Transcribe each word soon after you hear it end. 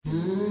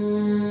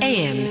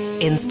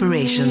AM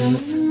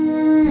Inspirations.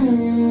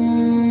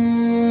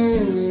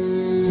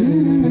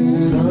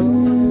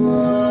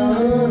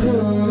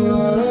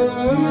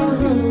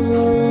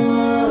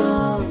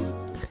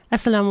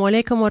 Assalamu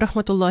alaikum wa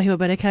rahmatullahi wa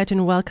barakatuh,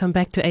 and welcome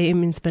back to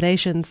AM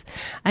Inspirations.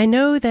 I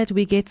know that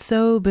we get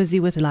so busy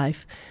with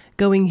life,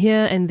 going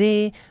here and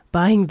there,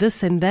 buying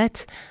this and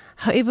that.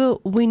 However,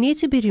 we need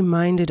to be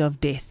reminded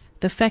of death,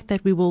 the fact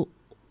that we will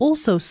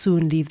also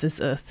soon leave this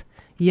earth,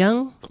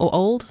 young or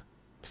old,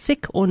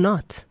 sick or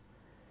not.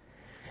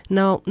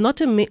 Now,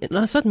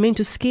 it's not meant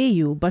to scare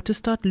you, but to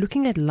start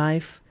looking at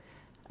life,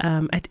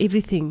 at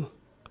everything,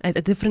 at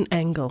a different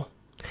angle.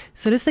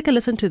 So let's take a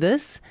listen to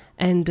this,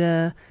 and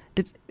let's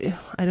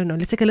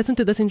take a listen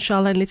to this,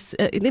 inshallah, and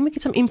let me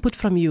get some input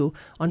from you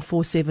on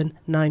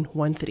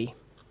 47913.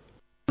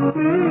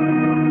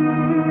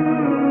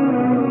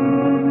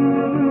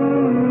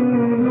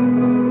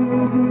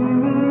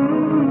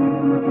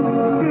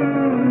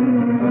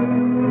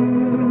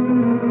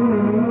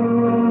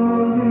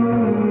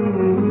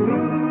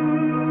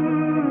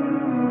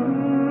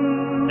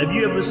 Have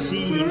you ever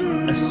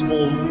seen a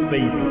small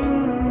baby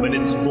when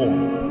it's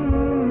born?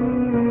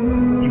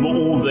 You were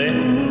all there,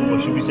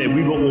 or should we say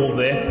we were all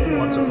there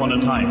once upon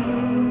a time.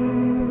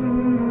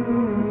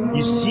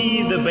 You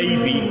see the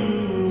baby,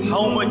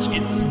 how much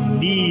it's in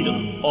need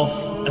of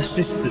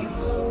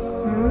assistance.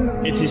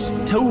 It is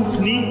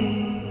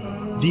totally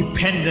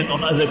dependent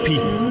on other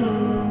people.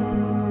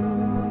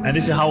 And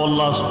this is how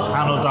Allah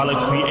subhanahu wa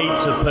ta'ala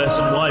creates a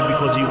person. Why?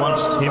 Because He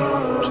wants him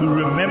to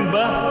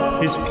remember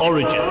his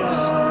origins.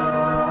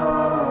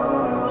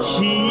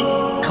 He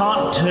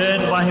can't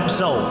turn by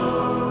himself.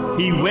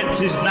 He wets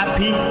his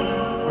nappy,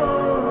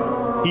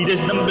 he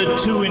does number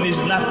 2 in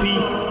his nappy,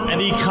 and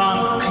he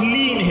can't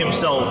clean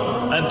himself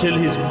until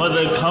his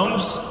mother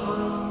comes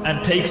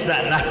and takes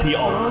that nappy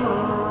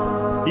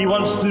off. He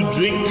wants to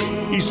drink,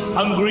 he's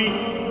hungry,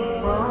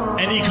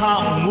 and he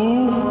can't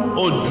move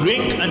or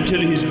drink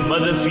until his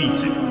mother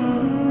feeds him.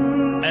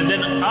 And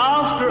then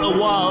after a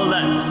while,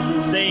 that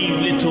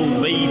same little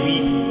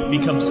baby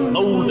becomes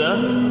older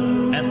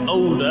and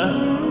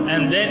older,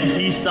 and then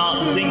he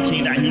starts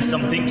thinking that he's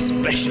something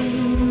special.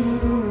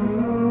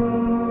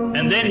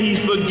 And then he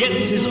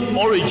forgets his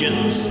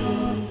origins,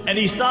 and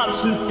he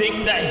starts to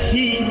think that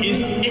he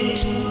is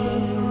it.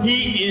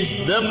 He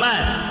is the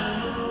man.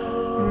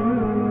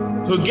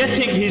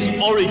 Forgetting his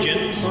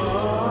origins,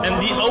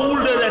 and the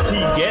older that he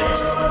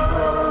gets,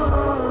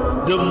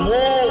 the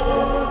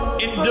more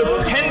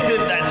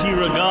independent that he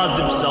regards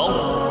himself.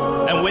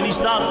 And when he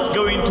starts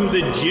going to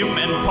the gym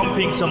and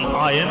pumping some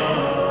iron,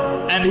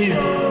 and he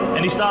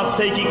starts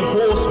taking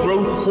horse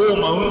growth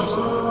hormones,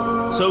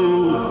 so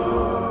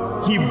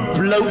he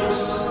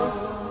bloats,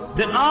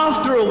 then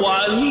after a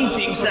while he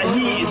thinks that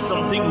he is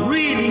something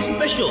really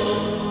special.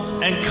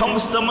 And come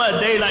summer, a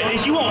day like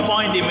this, you won't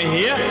find him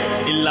here,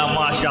 illa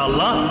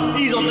mashallah,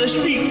 he's on the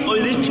street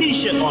with his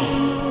t-shirt on.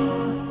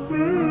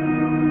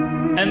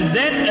 And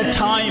then a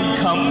time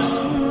comes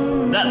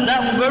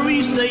that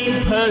very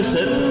same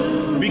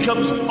person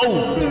becomes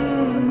old,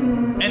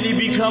 and he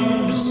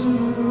becomes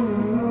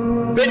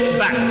bent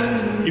back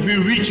if he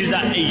reaches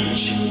that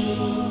age,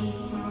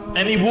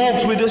 and he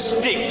walks with a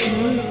stick,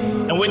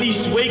 and when he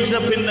wakes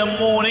up in the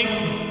morning,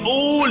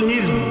 all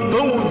his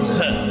bones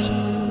hurt,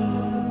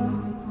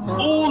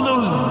 all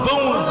those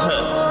bones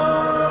hurt.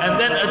 And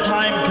then a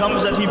time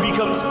comes that he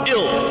becomes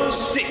ill,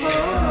 sick,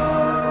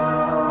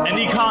 and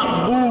he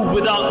can't move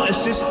without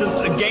assistance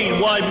again.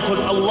 Why? Because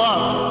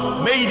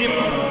Allah made him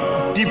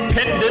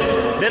dependent,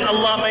 then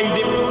Allah made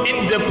him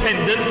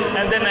independent,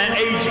 and then an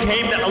age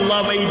came that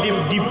Allah made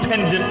him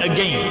dependent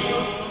again.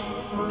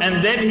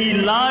 And then he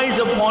lies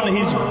upon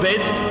his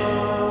bed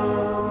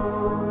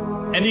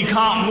and he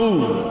can't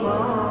move,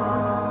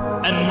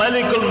 and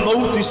Malik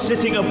al-Maut is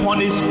sitting upon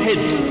his head,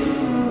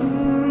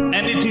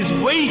 and it is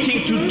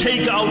waiting to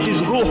take out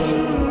his ruh,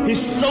 his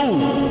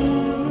soul.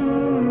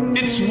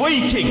 It's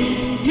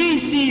waiting. He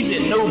sees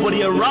it,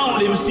 nobody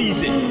around him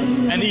sees it,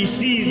 and he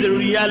sees the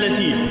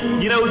reality.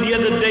 You know, the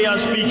other day I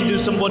was speaking to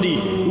somebody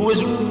who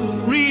was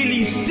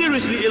really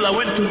seriously ill. I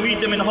went to meet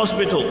them in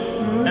hospital,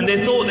 and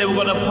they thought they were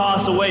going to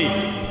pass away,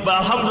 but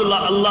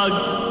alhamdulillah, Allah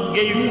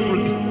gave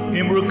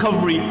him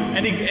recovery.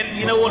 And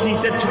you know what he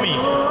said to me?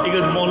 He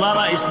goes,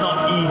 Maulana, it's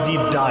not easy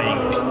dying.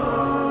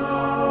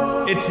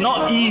 It's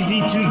not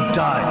easy to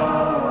die.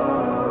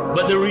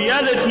 But the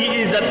reality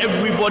is that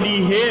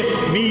everybody here,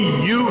 me,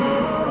 you,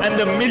 and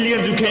the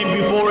millions who came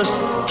before us,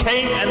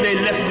 came and they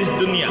left this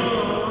dunya.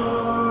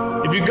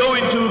 If you go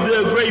into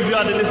the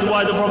graveyard, and this is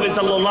why the Prophet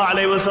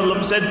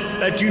ﷺ said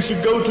that you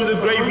should go to the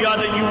graveyard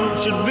and you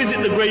should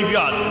visit the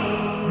graveyard,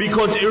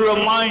 because it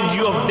reminds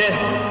you of death.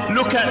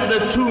 Look at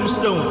the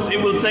tombstones. It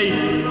will say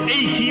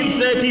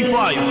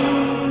 1835,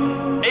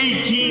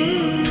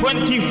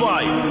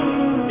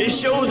 1825. It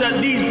shows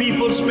that these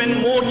people spend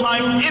more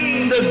time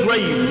in the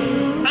grave,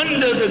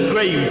 under the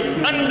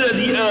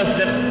earth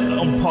than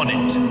upon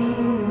it.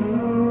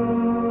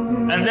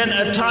 And then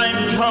a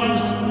time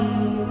comes,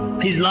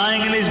 he's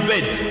lying in his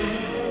bed,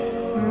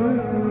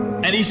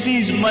 and he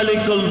sees Malik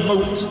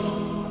al-Maut,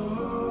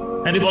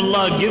 And if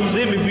Allah gives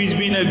him, if he's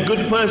been a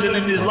good person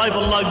in his life,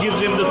 Allah gives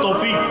him the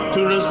tawfiq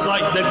to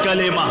recite the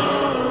kalima.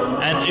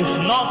 And if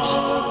not,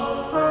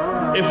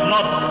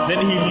 then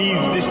he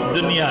leaves this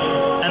dunya.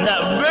 And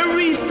that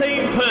very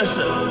same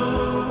person,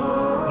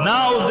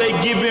 now they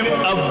give him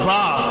a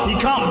bath. He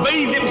can't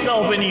bathe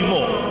himself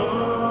anymore.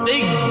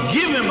 They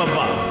give him a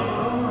bath.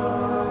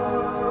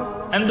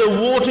 And the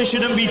water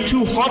shouldn't be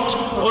too hot,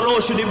 or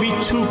nor should it be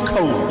too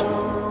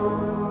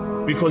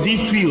cold, because he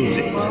feels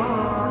it.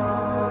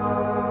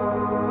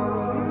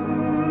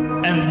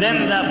 And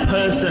then that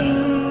person,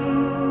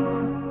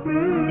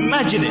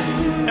 imagine it,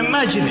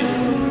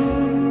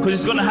 because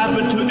it's going to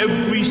happen to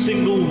every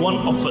single one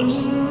of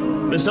us.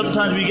 But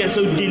sometimes we get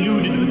so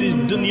deluded with this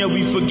dunya,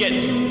 we forget.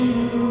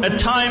 A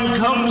time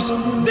comes,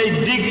 they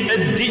dig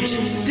a ditch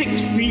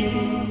 6 feet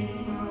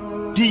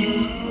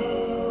deep,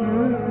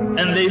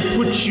 and they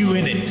put you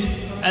in it,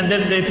 and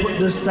then they put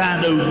the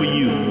sand over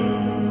you,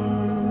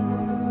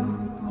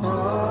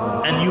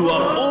 and you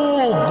are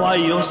all by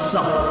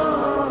yourself.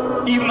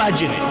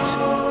 Imagine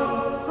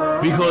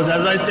it, because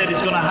as I said,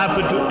 it's going to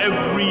happen to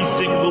every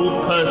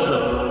single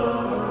person.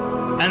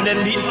 And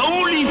then the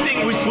only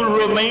thing which will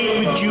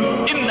remain with you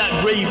in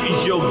that grave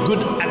is your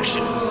good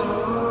actions.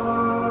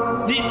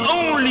 The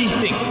only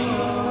thing.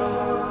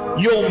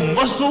 Your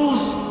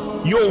muscles,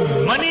 your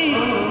money,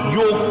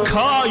 your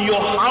car,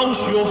 your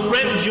house, your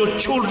friends, your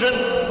children,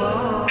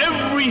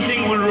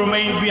 everything will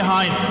remain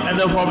behind. And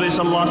the Prophet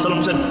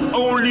ﷺ said,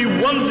 only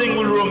one thing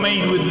will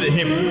remain with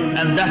him,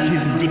 and that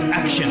is good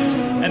actions.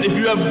 And if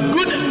you have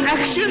good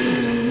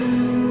actions,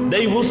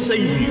 they will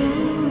save you.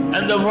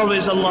 And the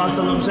Prophet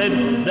ﷺ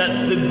said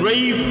that the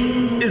grave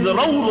is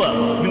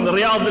Rawda min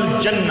Riyad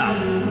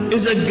al-Jannah,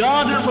 is a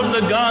garden from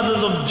the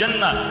gardens of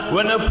Jannah.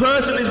 When a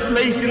person is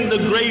placed in the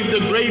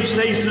grave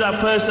says to that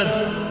person,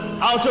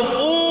 out of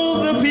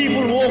all the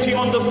people walking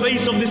on the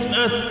face of this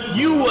earth,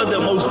 you are the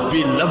most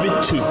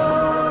beloved too.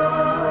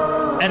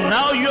 And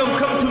now you have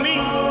come to me,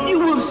 you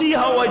will see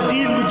how I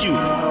deal with you,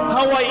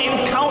 how I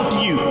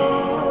encounter you.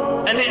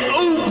 And it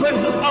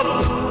opens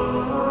up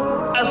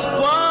as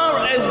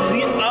far as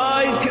the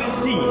eyes can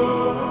see,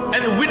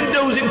 and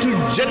windows into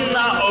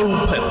Jannah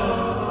open.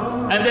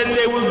 And then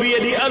there will be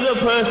the other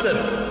person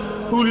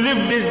who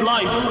lived his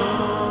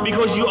life,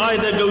 because you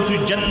either go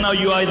to Jannah or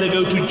you either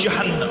go to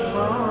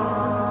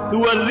Jahannam,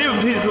 who had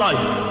lived his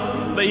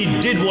life, but he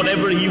did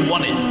whatever he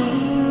wanted.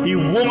 He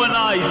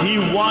womanized, he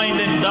wined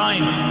and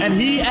dined, and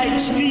he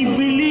actually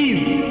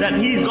believed that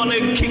he's going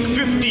to kick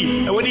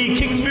 50, and when he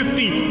kicks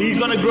 50, he's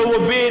going to grow a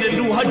beard and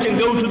do Hajj and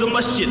go to the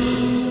masjid.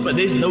 But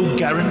there's no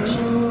guarantee.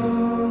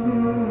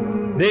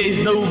 There is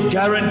no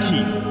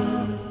guarantee.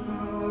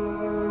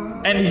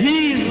 And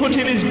he's put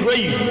in his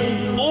grave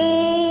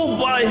all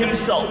by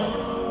himself.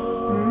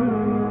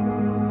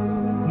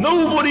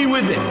 Nobody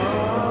with him.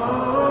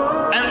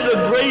 And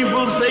the grave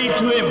will say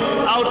to him,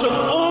 out of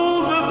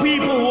all the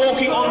people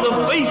walking on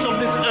the face of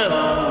this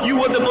earth,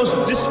 you are the most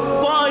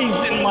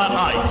despised in my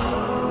eyes.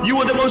 You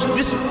are the most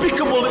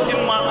despicable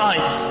in my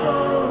eyes.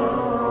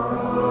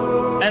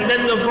 And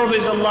then the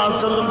Prophet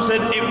ﷺ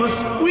said, it will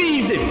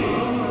squeeze him.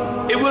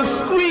 It will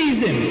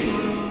squeeze him.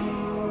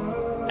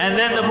 And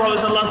then the Prophet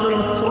ﷺ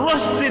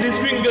thrusted his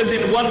fingers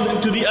in one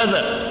into the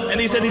other. And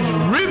he said his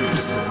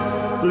ribs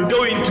will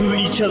go into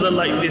each other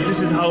like this. This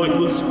is how it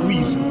will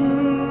squeeze him.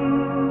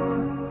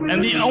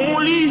 And the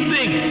only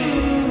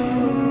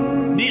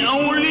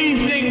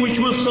thing which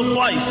will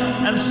suffice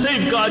and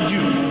safeguard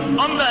you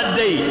on that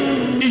day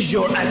is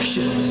your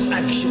actions.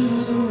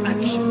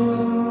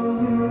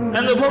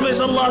 And the Prophet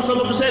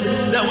ﷺ said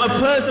that a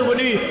person,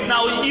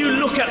 now you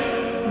look at,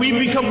 we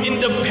become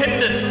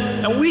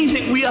independent and we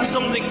think we are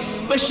something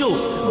special.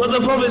 But the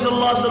Prophet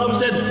ﷺ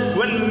said,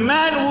 when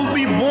man will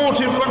be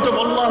brought in front of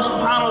Allah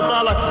subhanahu wa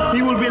ta'ala,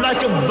 he will be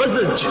like a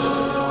buzzard.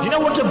 Do you know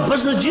what a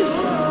buzzard is?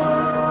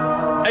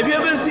 Have you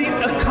ever seen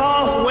a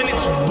calf when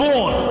it's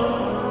born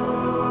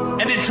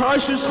and it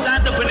tries to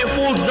stand up and it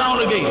falls down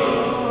again,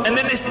 and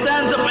then it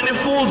stands up and it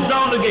falls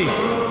down again?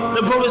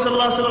 The Prophet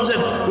ﷺ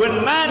said,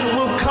 when man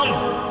will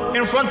come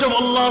in front of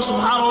Allah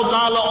subhanahu wa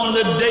ta'ala on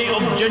the day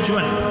of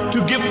judgment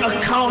to give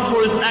account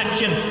for his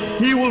action,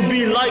 he will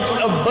be like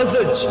a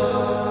buzzard.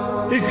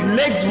 His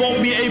legs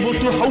won't be able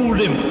to hold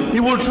him. He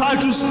will try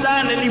to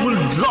stand and he will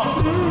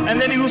drop, and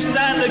then he will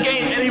stand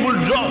again and he will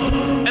drop,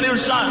 and he will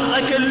stand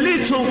like a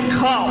little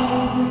calf,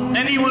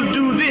 and he will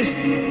do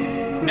this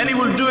and he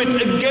will do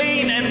it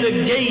again and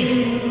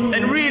again.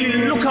 And really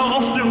look how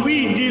often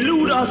we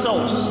delude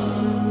ourselves,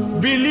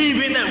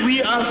 believing that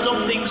we are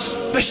something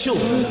special.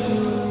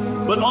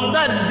 But on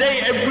that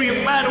day,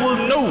 every man will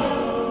know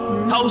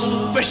how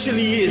special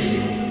he is.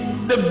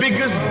 The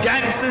biggest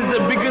gangsters, the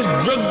biggest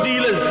drug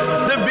dealers,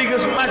 the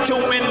biggest macho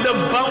men, the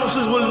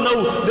bouncers will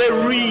know their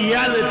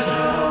reality.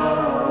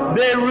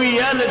 Their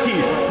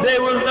reality, they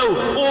will know.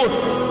 Or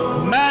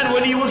man,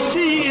 when he will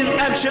see his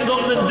actions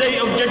on the day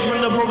of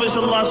judgment, the Prophet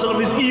ﷺ,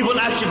 his evil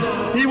actions,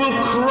 he will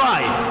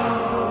cry.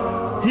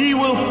 He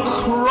will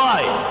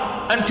cry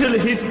until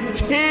his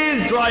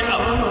tears dry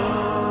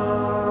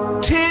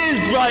up. Tears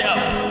dry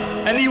up.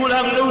 and he will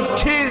have no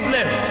tears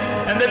left.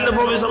 And then the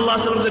Prophet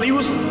ﷺ said he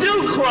will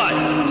still cry,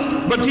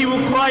 but he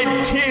will cry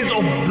tears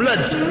of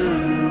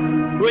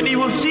blood when he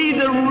will see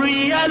the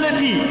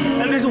reality.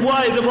 And this is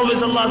why the Prophet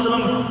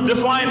ﷺ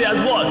defined it as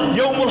what?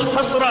 Yawmul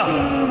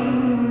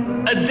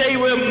Hasra, a day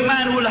where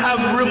man will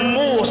have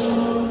remorse.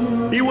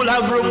 He will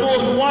have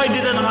remorse. Why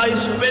didn't I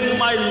spend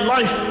my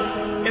life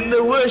in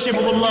the worship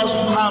of Allah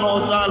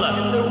subhanahu wa ta'ala?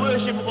 In the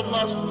worship of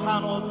Allah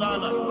subhanahu wa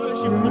ta'ala.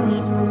 Worship of Allah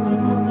subhanahu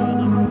wa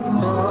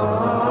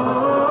ta'ala.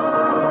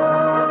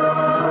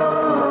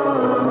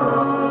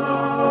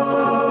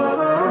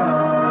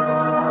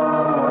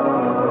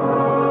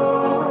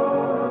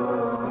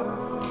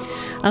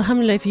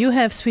 Alhamdulillah, if you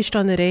have switched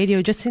on the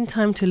radio just in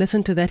time to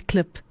listen to that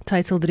clip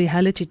titled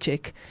Reality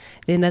Check,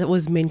 then that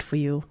was meant for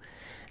you.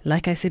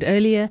 Like I said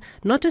earlier,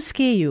 not to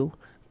scare you,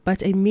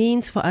 but a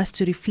means for us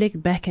to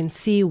reflect back and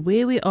see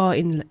where we are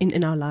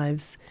in our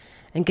lives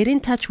and get in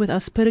touch with our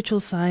spiritual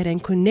side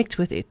and connect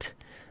with it.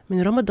 I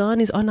mean,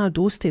 Ramadan is on our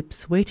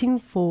doorsteps, waiting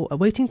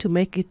to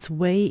make its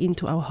way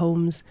into our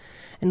homes.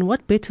 And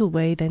what better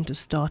way than to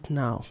start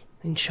now,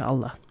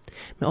 inshallah.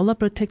 May Allah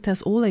protect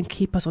us all and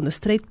keep us on the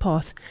straight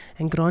path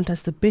and grant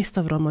us the best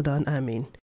of Ramadan. Ameen.